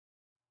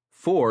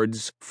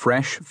Ford's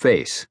Fresh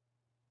Face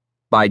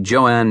by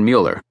Joann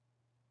Muller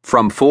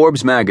from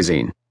Forbes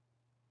magazine.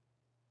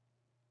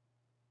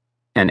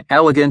 An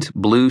elegant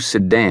blue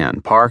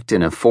sedan parked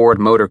in a Ford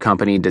Motor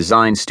Company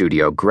design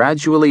studio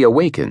gradually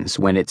awakens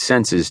when it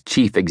senses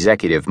Chief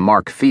Executive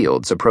Mark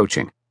Fields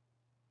approaching.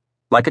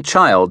 Like a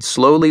child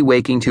slowly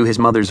waking to his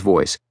mother's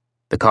voice,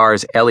 the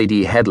car's LED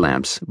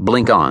headlamps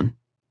blink on,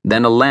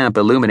 then a lamp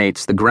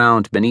illuminates the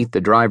ground beneath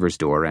the driver's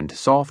door and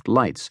soft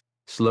lights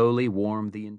slowly warm the interior.